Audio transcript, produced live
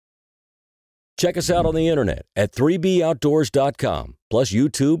Check us out on the internet at 3boutdoors.com, plus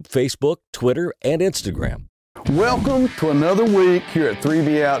YouTube, Facebook, Twitter, and Instagram. Welcome to another week here at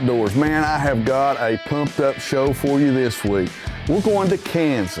 3B Outdoors. Man, I have got a pumped up show for you this week. We're going to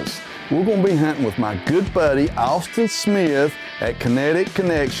Kansas. We're going to be hunting with my good buddy, Austin Smith at Kinetic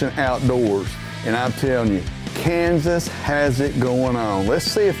Connection Outdoors. And I'm telling you, Kansas has it going on. Let's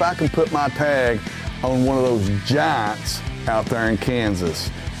see if I can put my tag on one of those giants out there in Kansas.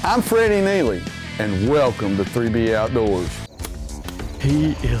 I'm Freddie Neeley, and welcome to 3B Outdoors.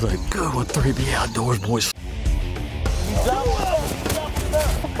 He is a good one, 3B Outdoors, boys.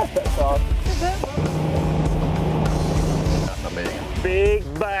 Big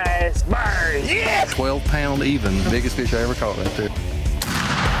bass, bird, yeah! 12 pound even, biggest fish I ever caught right there.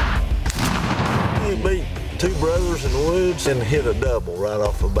 You beat two brothers in the woods and hit a double right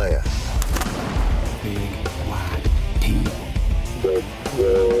off the bat. Big, wide, deep.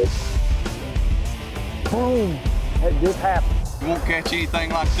 Boom, that just happened. You won't catch anything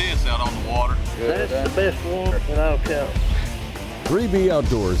like this out on the water. That's the best one that I'll count. 3B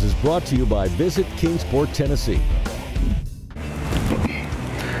Outdoors is brought to you by Visit Kingsport, Tennessee.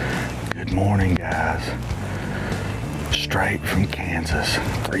 Good morning, guys. Straight from Kansas,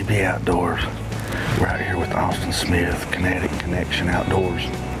 3B Outdoors. We're out here with Austin Smith, Kinetic Connection Outdoors.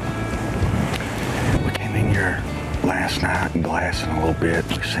 We came in here last night and glassing a little bit.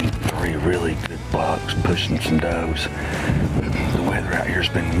 We've seen 3 really good bucks pushing some does. The weather out here has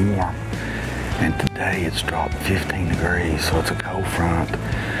been warm, and today it's dropped 15 degrees, so it's a cold front.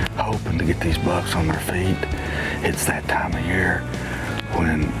 Hoping to get these bucks on their feet. It's that time of year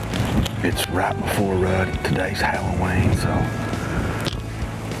when it's right before rut. Today's Halloween, so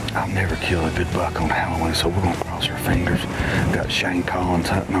I've never killed a good buck on Halloween, so we're gonna cross our fingers. Got Shane Collins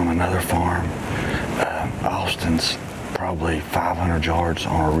hunting on another farm. Austin's probably 500 yards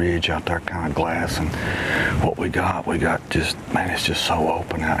on a ridge out there, kind of glass, and what we got just, man, it's just so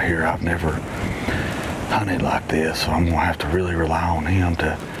open out here. I've never hunted like this, so I'm gonna have to really rely on him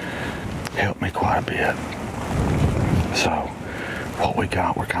to help me quite a bit. So what we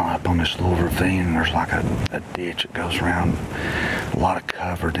got, we're kind of up on this little ravine, and there's like a ditch that goes around, a lot of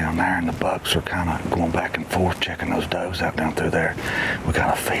cover down there, and the bucks are kind of going back and forth checking those does out down through there. We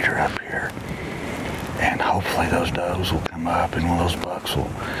got a feeder up here, and hopefully those does will come up and one of those bucks will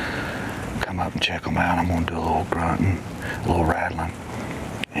come up and check them out. I'm going to do a little grunting, a little rattling,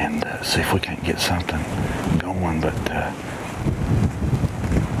 and see if we can't get something going. But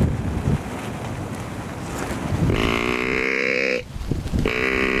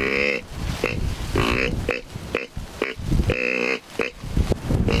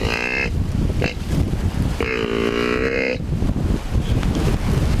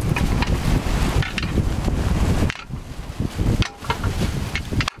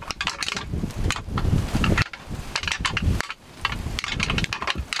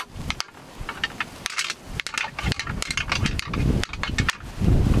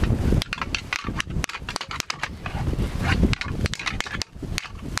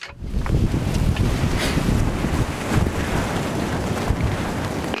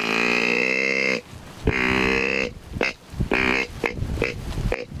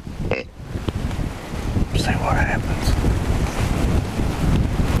see what happens.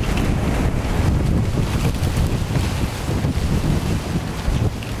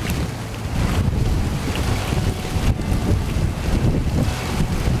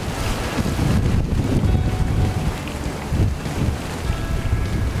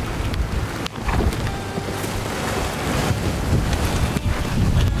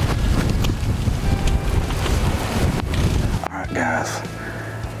 All right, guys,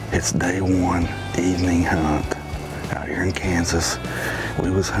 it's day 1. Evening hunt out here in Kansas. We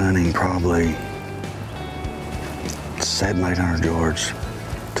was hunting probably 700-800 yards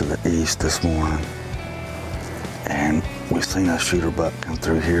to the east this morning, and we've seen a shooter buck come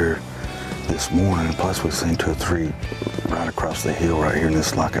through here this morning. Plus we've seen 2 or 3 right across the hill right here, and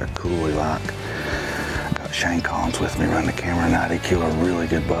it's like a coulee like. Got Shane Collins with me running the camera tonight. He killed a really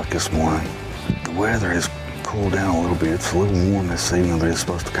good buck this morning. The weather has cooled down a little bit. It's a little warm this evening, but it's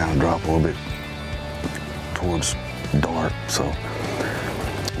supposed to kind of drop a little bit towards dark, so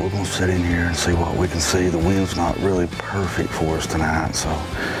we're going to sit in here and see what we can see. The wind's not really perfect for us tonight, so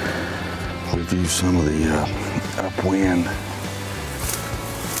we've used some of the upwind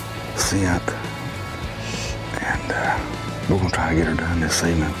scent, and we're going to try to get her done this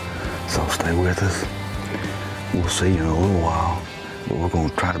evening, so stay with us. We'll see you in a little while, but we're going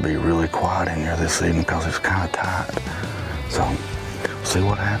to try to be really quiet in here this evening because it's kind of tight, so see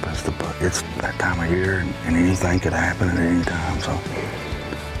what happens. It's that time of year, and anything could happen at any time, so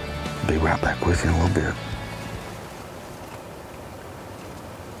Be right back with you in a little bit.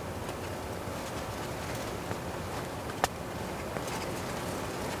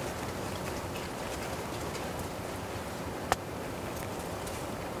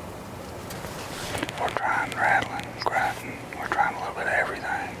 We're trying rattling, grinding. We're trying a little bit of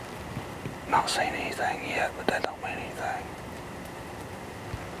everything. Not seen anything yet, but that don't mean anything.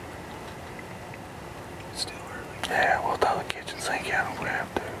 Still early. Yeah, we'll throw the kitchen sink out if we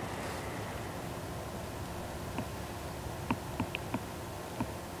have to.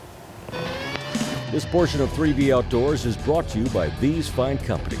 This portion of 3B Outdoors is brought to you by these fine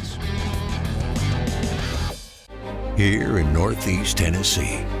companies. Here in Northeast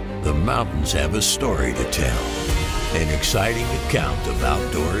Tennessee, the mountains have a story to tell. An exciting account of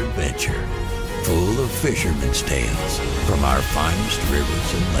outdoor adventure, full of fishermen's tales from our finest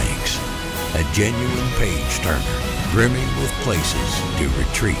rivers and lakes. A genuine page-turner, brimming with places to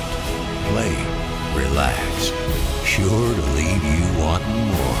retreat, play, relax. Sure to leave you wanting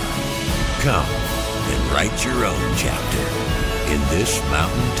more. Come and write your own chapter in this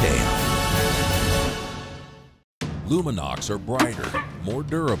mountain tale. Luminox are brighter, more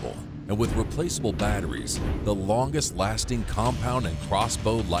durable, and with replaceable batteries, the longest lasting compound and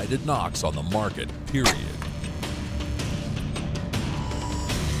crossbow lighted Nox on the market, period.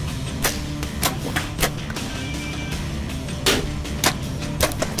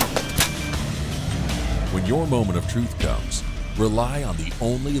 When your moment of truth comes, rely on the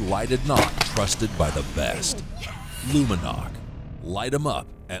only lighted Nox trusted by the best. Luminox. Light 'em up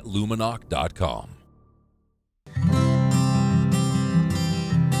at luminox.com.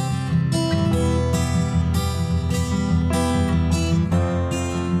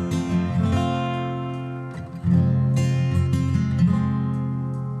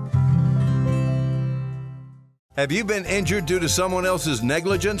 Have you been injured due to someone else's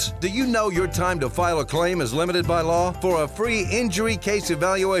negligence? Do you know your time to file a claim is limited by law? For a free injury case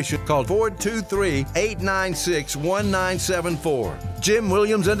evaluation, call 423-896-1974. Jim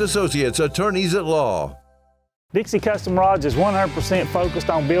Williams and Associates, attorneys at law. Dixie Custom Rods is 100% focused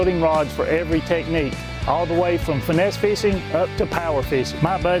on building rods for every technique, all the way from finesse fishing up to power fishing.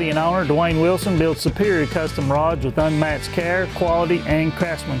 My buddy and owner, Dwayne Wilson, builds superior custom rods with unmatched care, quality, and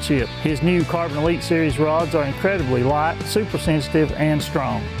craftsmanship. His new Carbon Elite Series rods are incredibly light, super sensitive, and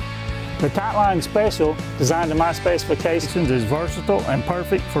strong. The Tightline Special, designed to my specifications, is versatile and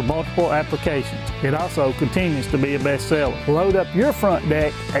perfect for multiple applications. It also continues to be a bestseller. Load up your front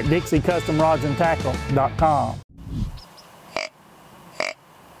deck at DixieCustomRodsandTackle.com.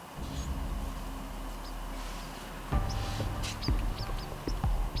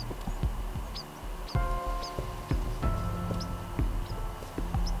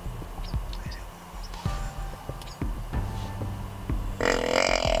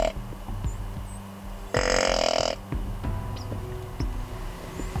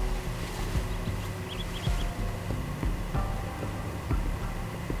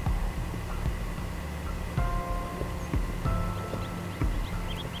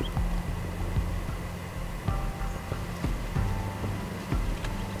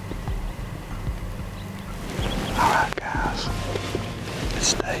 Alright guys,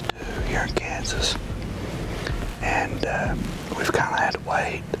 it's day 2 here in Kansas, and we've kind of had to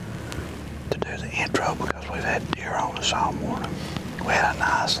wait to do the intro because we've had deer on us all morning. We had a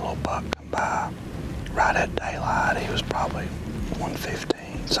nice little buck come by right at daylight. He was probably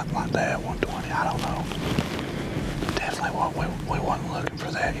 115, something like that, 120, I don't know. Definitely what we wasn't looking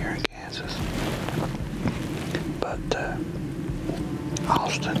for that here in Kansas. But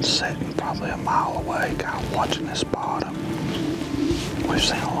Austin's sitting probably a mile away, kind of watching this bottom. We've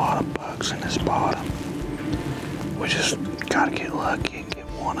seen a lot of bucks in this bottom. We just got to get lucky and get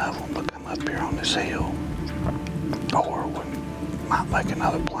one of them to come up here on this hill. Or we might make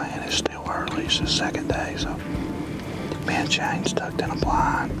another plan. It's still early, it's the second day, so me and Shane's tucked in a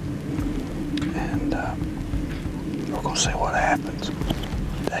blind. And we're going to see what happens.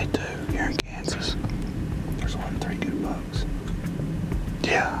 Day 2 here in Kansas. There's only 3 good bucks.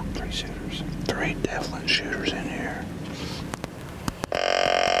 Yeah. 3 shooters. 3 definite shooters in here.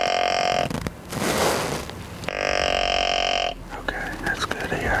 Okay, that's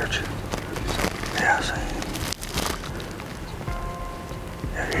good. He heard you. Yeah, I see him.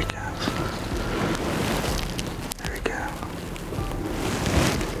 Yeah, here he comes. Here he comes.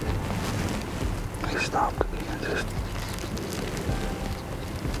 He stopped again. Just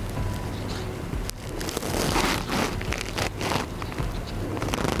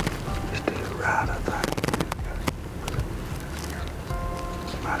right, I think.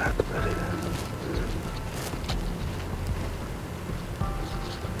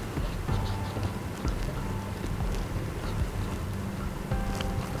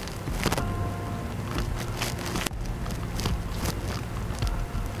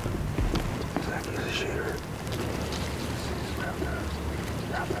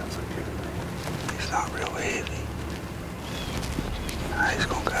 He's not real heavy. He's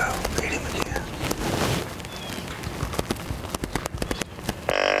gonna go. Hit him again.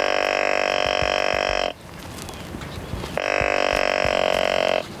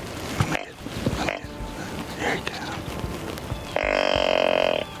 Here he comes.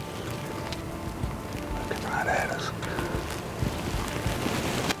 Looking right at us.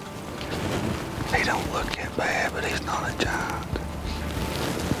 He don't look that bad, but he's not a giant.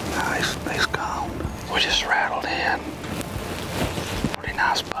 No, he's gone. We just rattled in. Pretty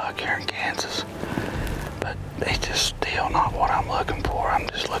nice buck here in Kansas, but he's just still not what I'm looking for. I'm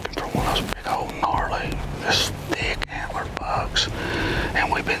just looking for one of those big old gnarly, just thick antler bucks, and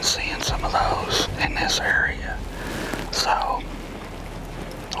we've been seeing some of those in this area. So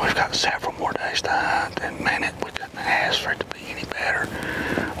we've got several more days to hunt, and man, we couldn't ask for it to be any better.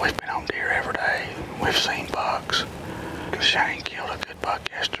 We've been on deer every day. We've seen bucks. Shane killed a good buck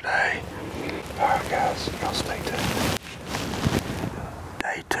yesterday. All right, guys, y'all stay tuned.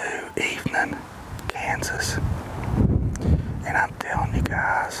 Day 2, evening, Kansas. And I'm telling you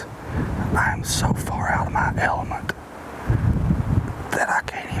guys, I am so far out of my element that I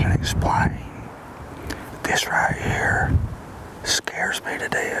can't even explain. This right here scares me to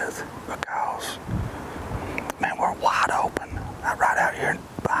death because, man, we're wide open. I'm right out here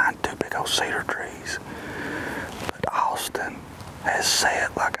behind 2 big old cedar trees. But Austin has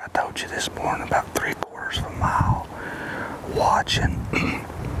sat, like I told you this morning, about 3/4 of a mile watching.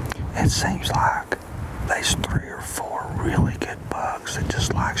 It seems like there's 3 or 4 really good bucks that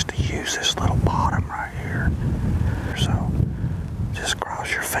just likes to use this little bottom right here. So just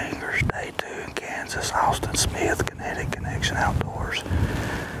cross your fingers. Day 2 in Kansas, Austin Smith, Kinetic Connection Outdoors.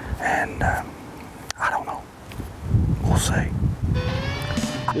 And I don't know. We'll see.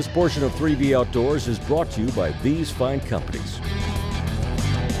 This portion of 3B Outdoors is brought to you by these fine companies.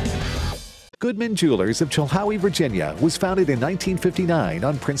 Goodman Jewelers of Chilhowie, Virginia was founded in 1959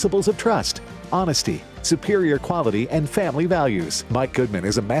 on principles of trust, honesty, superior quality, and family values. Mike Goodman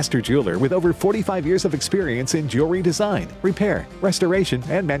is a master jeweler with over 45 years of experience in jewelry design, repair, restoration,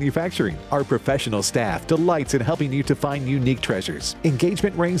 and manufacturing. Our professional staff delights in helping you to find unique treasures,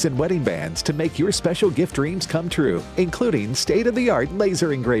 engagement rings, and wedding bands to make your special gift dreams come true, including state-of-the-art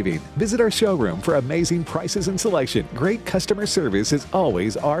laser engraving. Visit our showroom for amazing prices and selection. Great customer service is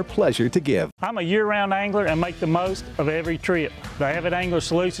always our pleasure to give. I'm a year-round angler and make the most of every trip. The Avid Angler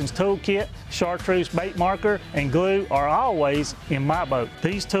Solutions Toolkit, chartreuse bait marker, and glue are always in my boat.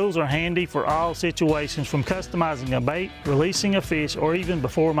 These tools are handy for all situations, from customizing a bait, releasing a fish, or even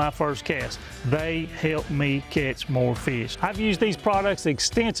before my first cast. They help me catch more fish. I've used these products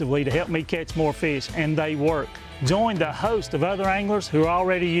extensively to help me catch more fish, and they work. Join the host of other anglers who are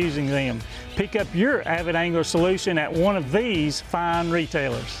already using them. Pick up your Avid Angler solution at one of these fine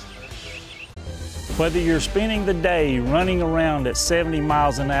retailers. Whether you're spending the day running around at 70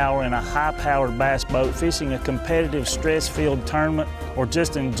 miles an hour in a high-powered bass boat, fishing a competitive stress-filled tournament, or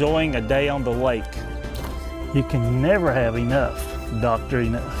just enjoying a day on the lake, you can never have enough Dr.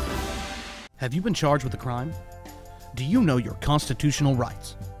 Enough. Have you been charged with a crime? Do you know your constitutional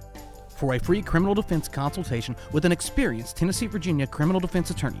rights? For a free criminal defense consultation with an experienced Tennessee, Virginia criminal defense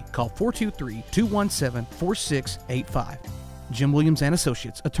attorney, call 423-217-4685. Jim Williams and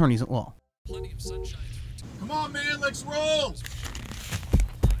Associates, Attorneys at Law. Plenty of sunshine. Come on, man, let's roll.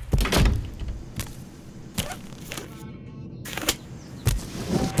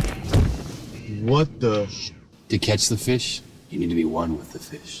 What the? To catch the fish, you need to be one with the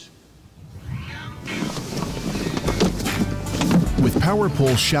fish. With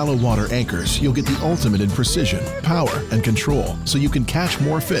PowerPole shallow water anchors, you'll get the ultimate in precision, power, and control, so you can catch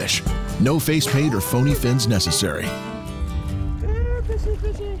more fish. No face paint or phony fins necessary. Fishy,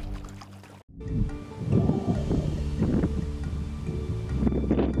 fishy.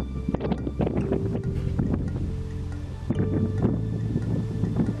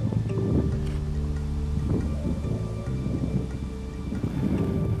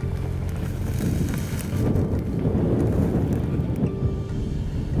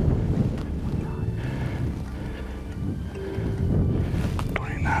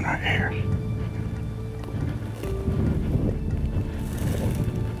 Right here.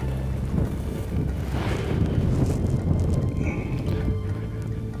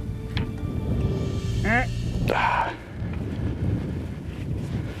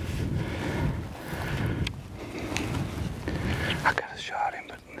 I could have shot him,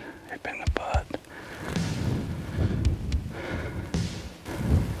 but it been the butt.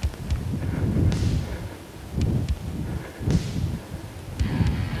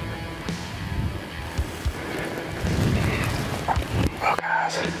 Well, guys,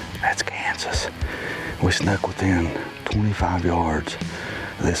 guys, that's Kansas. We snuck within 25 yards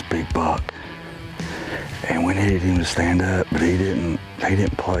of this big buck. And we needed him to stand up, but he didn't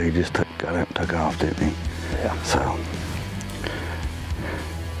play, he just got up and took off, didn't he? Yeah. So,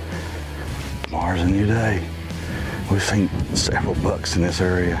 tomorrow's a new day. We've seen several bucks in this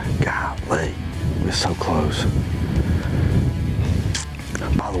area. Golly, we're so close.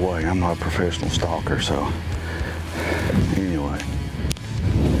 By the way, I'm not a professional stalker, so anyway.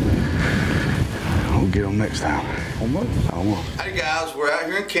 We'll get them next time. Almost. Hey guys, we're out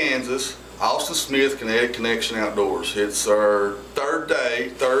here in Kansas. Austin Smith, Kinetic Connection Outdoors. It's our third day,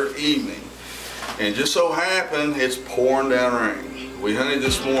 third evening. And just so happened, it's pouring down rain. We hunted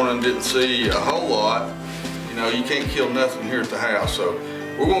this morning, didn't see a whole lot. You know, you can't kill nothing here at the house. So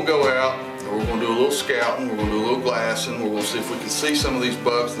we're gonna go out and we're gonna do a little scouting, we're gonna do a little glassing, we're gonna see if we can see some of these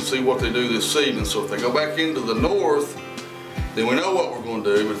bucks and see what they do this season. So if they go back into the north, then we know what we're gonna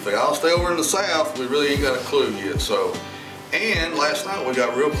do. But if they all stay over in the south, we really ain't got a clue yet. So, and last night we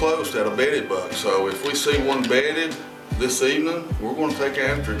got real close to a bedded buck. So if we see one bedded this evening, we're gonna take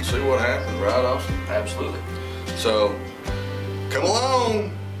after it and see what happens, right, Austin? Absolutely. So, come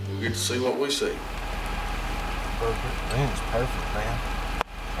along, we'll get to see what we see. Perfect. Man, it's perfect, man.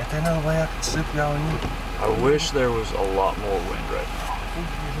 Ain't there no way I can slip y'all in? I wish there was a lot more wind right now. If we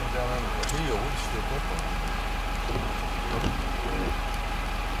can get down under the hill, we'd slip up on it.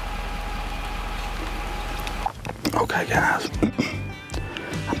 Okay, guys,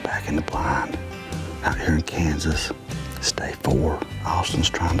 I'm back in the blind out here in Kansas. It's day 4. Austin's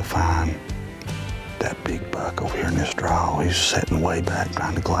trying to find that big buck over here in this draw. He's sitting way back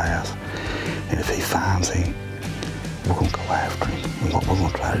trying to glass. And if he finds him, we're gonna go after him. And what we're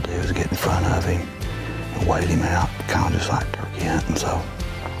gonna try to do is get in front of him and wait him out, kind of just like turkey hunting. So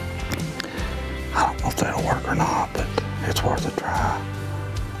I don't know if that'll work or not, but it's worth a try.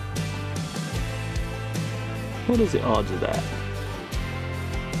 What is the odds of that?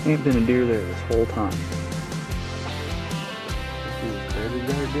 Ain't been a deer there this whole time.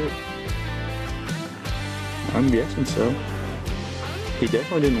 I'm guessing so. He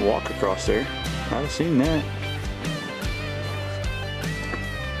definitely didn't walk across there. I'd have seen that.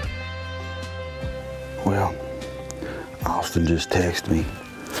 Well, Austin just texted me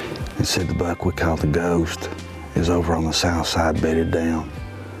and said the buck we call the Ghost is over on the south side bedded down.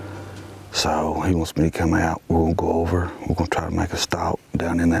 So he wants me to come out. We're gonna go over. We're gonna try to make a stop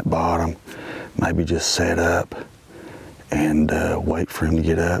down in that bottom. Maybe just set up and wait for him to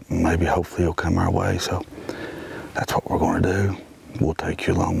get up, and maybe hopefully he'll come our way. So that's what we're gonna do. We'll take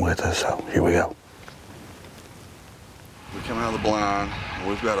you along with us, so here we go. We come out of the blind, and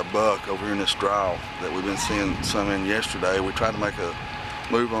we've got a buck over here in this draw that we've been seeing some in yesterday. We tried to make a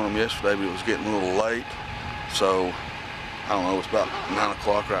move on him yesterday, but it was getting a little late. So, I don't know, it's about 9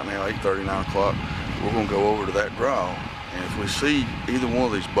 o'clock right now, 8:30, 9 o'clock. We're gonna go over to that draw, and if we see either one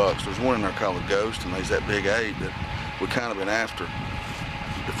of these bucks, there's one in there called a Ghost, and there's that big 8 that we kind of been after.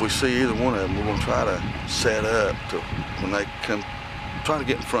 If we see either one of them, we're gonna try to set up to when they come, try to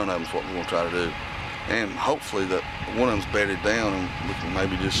get in front of them is what we're gonna try to do. And hopefully that one of them's bedded down and we can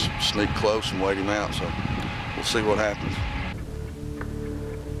maybe just sneak close and wait him out. So we'll see what happens.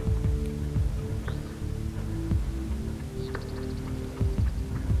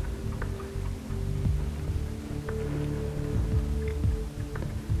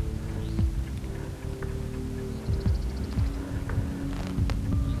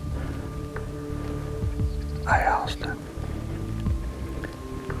 Hey, Austin.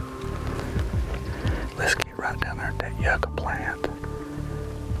 Let's get right down there at that yucca plant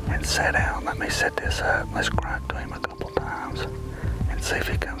and sit down. Let me set this up. Let's grunt to him a couple times and see if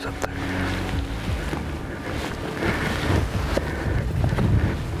he comes up there.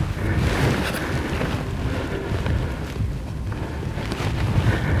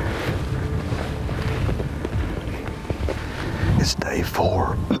 It's day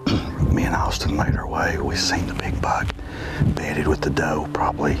 4. Me and Austin made our way. We seen the big buck bedded with the doe,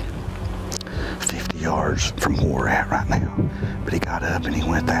 probably 50 yards from where we're at right now. But he got up and he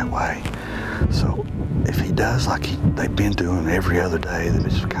went that way. So if he does like they've been doing every other day, they've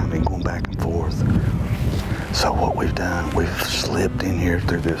just kind of been going back and forth. So what we've done, we've slipped in here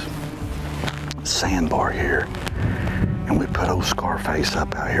through this sandbar here, and we put old Scarface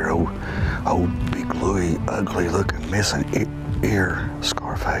up out here, old Big Louie, ugly looking, missing ear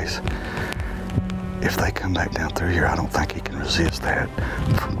Scarface. If they come back down through here, I don't think he can resist that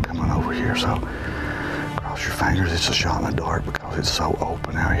from coming over here. So cross your fingers. It's a shot in the dark because it's so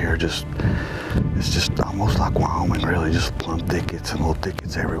open out here. It's just almost like Wyoming, really. Just plum thickets and little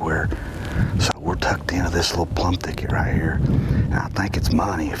thickets everywhere. So we're tucked into this little plum thicket right here. And I think it's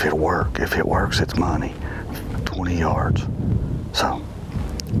money if it works. If it works, it's money. 20 yards. So,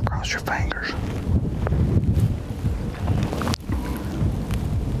 cross your fingers.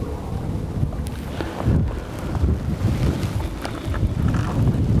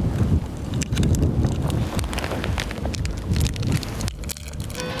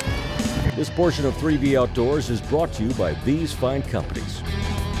 This portion of 3B Outdoors is brought to you by these fine companies.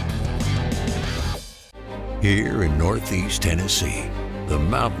 Here in Northeast Tennessee, the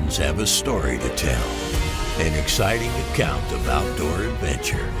mountains have a story to tell. An exciting account of outdoor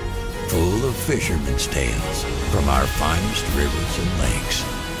adventure, full of fishermen's tales from our finest rivers and lakes.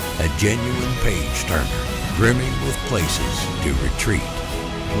 A genuine page-turner, brimming with places to retreat,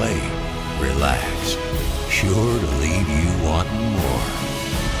 play, relax. Sure to leave you wanting more.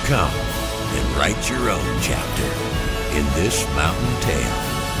 Come and write your own chapter in this mountain tale.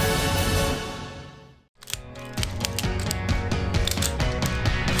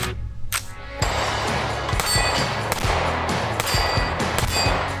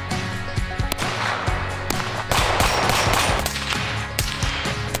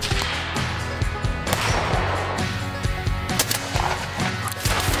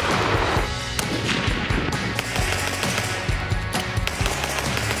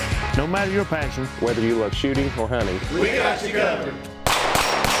 No matter your passion, whether you love shooting or hunting, we got you covered.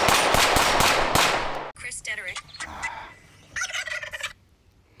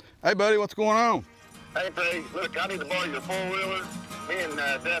 Hey, buddy, what's going on? Hey, Freddie, look, I need to borrow your four-wheeler. Me and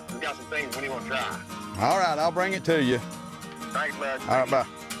Dustin's got some things we want to try. All right, I'll bring it to you. Thanks, bud. All right, bye.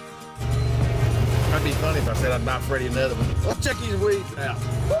 That'd be funny if I said I'd buy Freddie another one. Let's check these weeds out.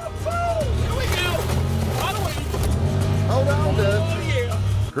 Here we go. Hold on, Doug. Oh, yeah.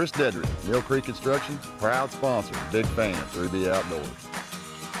 Chris Dedrick, Mill Creek Construction, proud sponsor, big fan of 3B Outdoors.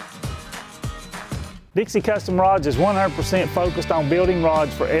 Dixie Custom Rods is 100% focused on building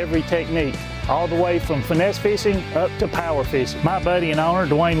rods for every technique, all the way from finesse fishing up to power fishing. My buddy and owner,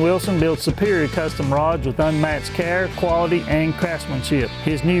 Dwayne Wilson, builds superior custom rods with unmatched care, quality, and craftsmanship.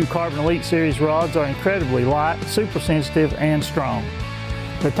 His new Carbon Elite Series rods are incredibly light, super sensitive, and strong.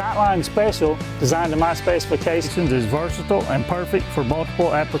 The Tightline Special, designed to my specifications, is versatile and perfect for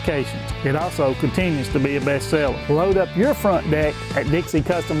multiple applications. It also continues to be a bestseller. Load up your front deck at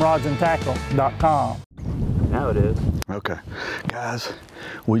DixieCustomRodsAndTackle.com. Now it is. Okay, guys,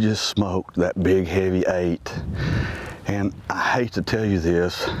 we just smoked that big heavy 8, and I hate to tell you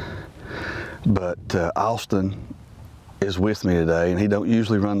this, but Austin is with me today, and he don't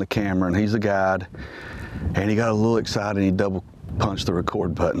usually run the camera, and he's the guide, and he got a little excited and he double punched the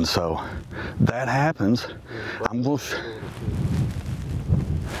record button. So that happens. I'm going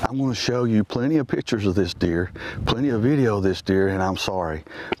to show you plenty of pictures of this deer, plenty of video of this deer, and I'm sorry,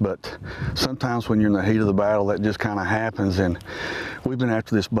 but sometimes when you're in the heat of the battle, that just kind of happens. And we've been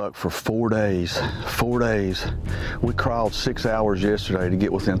after this buck for 4 days. 4 days. We crawled 6 hours yesterday to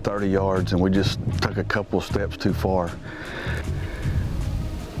get within 30 yards, and we just took a couple of steps too far.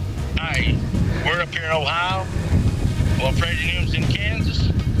 Hey, we're up here in Ohio. Well, Freddie Neeley's in Kansas.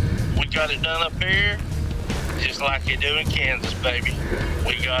 We got it done up here, just like you do in Kansas, baby.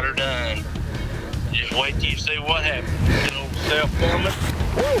 We got her done. Just wait till you see what happens. Good old self-forming.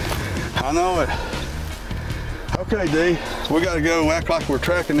 I know it. Okay, D, we got to go act like we're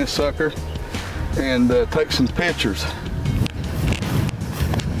tracking this sucker and take some pictures.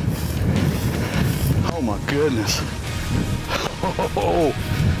 Oh my goodness. Oh,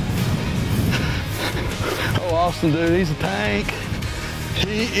 Austin, dude, he's a tank.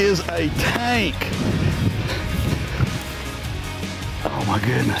 He is a tank. Oh my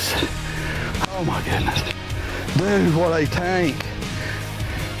goodness. Oh my goodness. Dude, what a tank.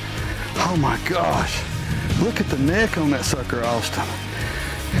 Oh my gosh. Look at the neck on that sucker, Austin.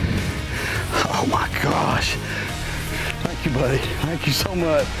 Oh my gosh. Thank you, buddy. Thank you so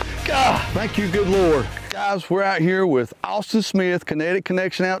much. God, thank you, good Lord. Guys, we're out here with Austin Smith, Kinetic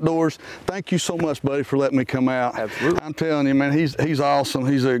Connection Outdoors. Thank you so much, buddy, for letting me come out. Absolutely. I'm telling you, man, he's awesome.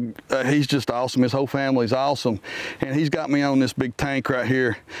 He's just awesome. His whole family's awesome, and he's got me on this big tank right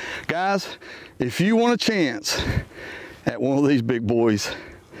here. Guys, if you want a chance at one of these big boys,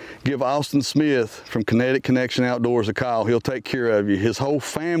 give Austin Smith from Kinetic Connection Outdoors a call. He'll take care of you. His whole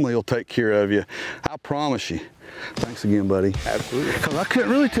family will take care of you. I promise you. Thanks again, buddy. Absolutely. Because I couldn't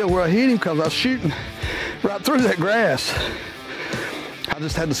really tell where I hit him because I was shooting right through that grass. I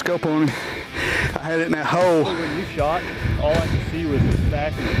just had the scope on him. I had it in that hole. When you shot, all I could see was the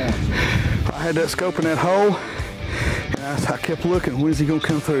stack and the horns. I had that scope in that hole, And I kept looking, when's he gonna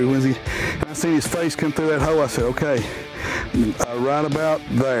come through? And I seen his face come through that hole. I said, okay, right about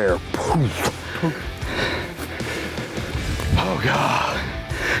there. Oh God.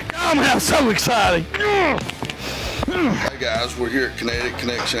 God, man, I'm so excited. Hey guys, we're here at Kinetic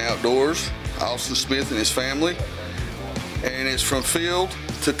Connection Outdoors. Austin Smith and his family. And it's from field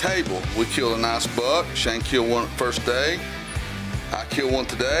to table. We killed a nice buck. Shane killed one first day. I killed one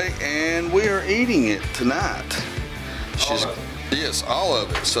today, and we are eating it tonight. Yes, all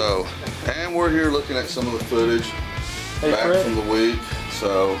of it. So, and we're here looking at some of the footage back Fred, from the week.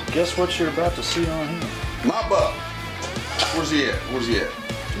 So, guess what you're about to see on here? My buck. Where's he at? Where's he at?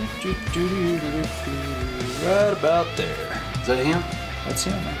 Right about there. Is that him? That's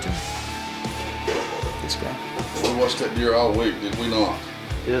him right there. This guy. We watched that deer all week, did we not?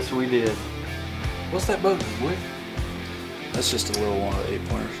 Yes, we did. What's that boat, boy? That's just a little one of the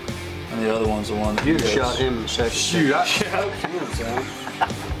 8-pointers. And the other one's the one that you shot him in the second. Shoot, I shot him, son.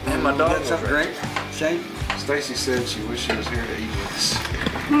 And my dog was right. drink. Shane? Stacy said she wished she was here to eat with us.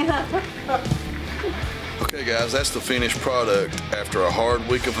 Okay guys, that's the finished product after a hard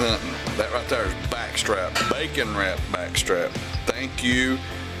week of hunting. That right there is backstrap, bacon wrap backstrap. Thank you,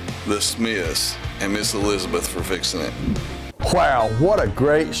 the Smiths and Miss Elizabeth, for fixing it. Wow, what a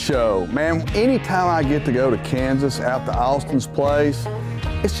great show. Man, anytime I get to go to Kansas, out to Austin's place,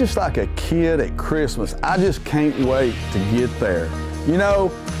 it's just like a kid at Christmas. I just can't wait to get there. You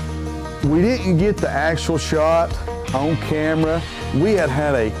know, we didn't get the actual shot on camera. We had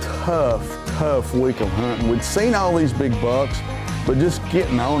a tough week of hunting. We'd seen all these big bucks, but just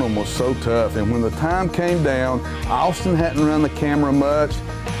getting on them was so tough. And when the time came down, Austin hadn't run the camera much.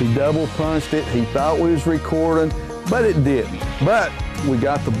 He double punched it. He thought we was recording, but it didn't. But we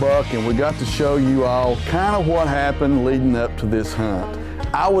got the buck, and we got to show you all kind of what happened leading up to this hunt.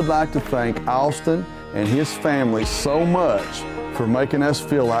 I would like to thank Austin and his family so much for making us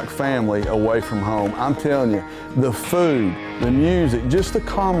feel like family away from home. I'm telling you, the food, the music, just the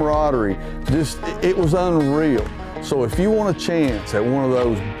camaraderie, it was unreal. So if you want a chance at one of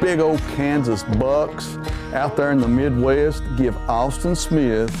those big old Kansas bucks out there in the Midwest, give Austin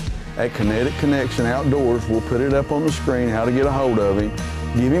Smith at Kinetic Connection Outdoors, we'll put it up on the screen, how to get a hold of him.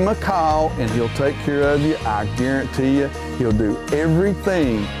 Give him a call and he'll take care of you. I guarantee you, he'll do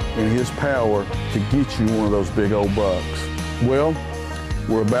everything in his power to get you one of those big old bucks. Well,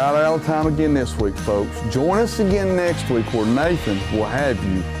 we're about out of time again this week, folks. Join us again next week where Nathan will have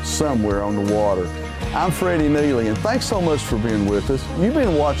you somewhere on the water. I'm Freddie Neeley, and thanks so much for being with us. You've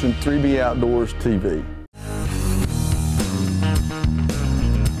been watching 3B Outdoors TV.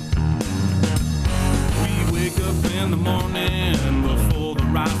 We wake up in the morning before the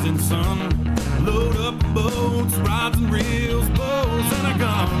rising sun, load up boats, rods and reels, bows and our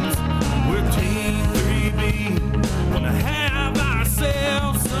guns. We're Team 3B, gonna have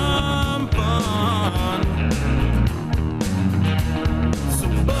ourselves some fun.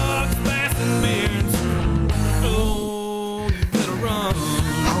 Some bucks, bass, and beards. Oh, you better run.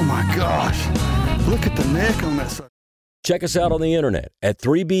 Oh my gosh, look at the neck on that sucker. Check us out on the internet at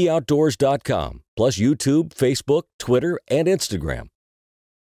 3boutdoors.com, plus YouTube, Facebook, Twitter, and Instagram.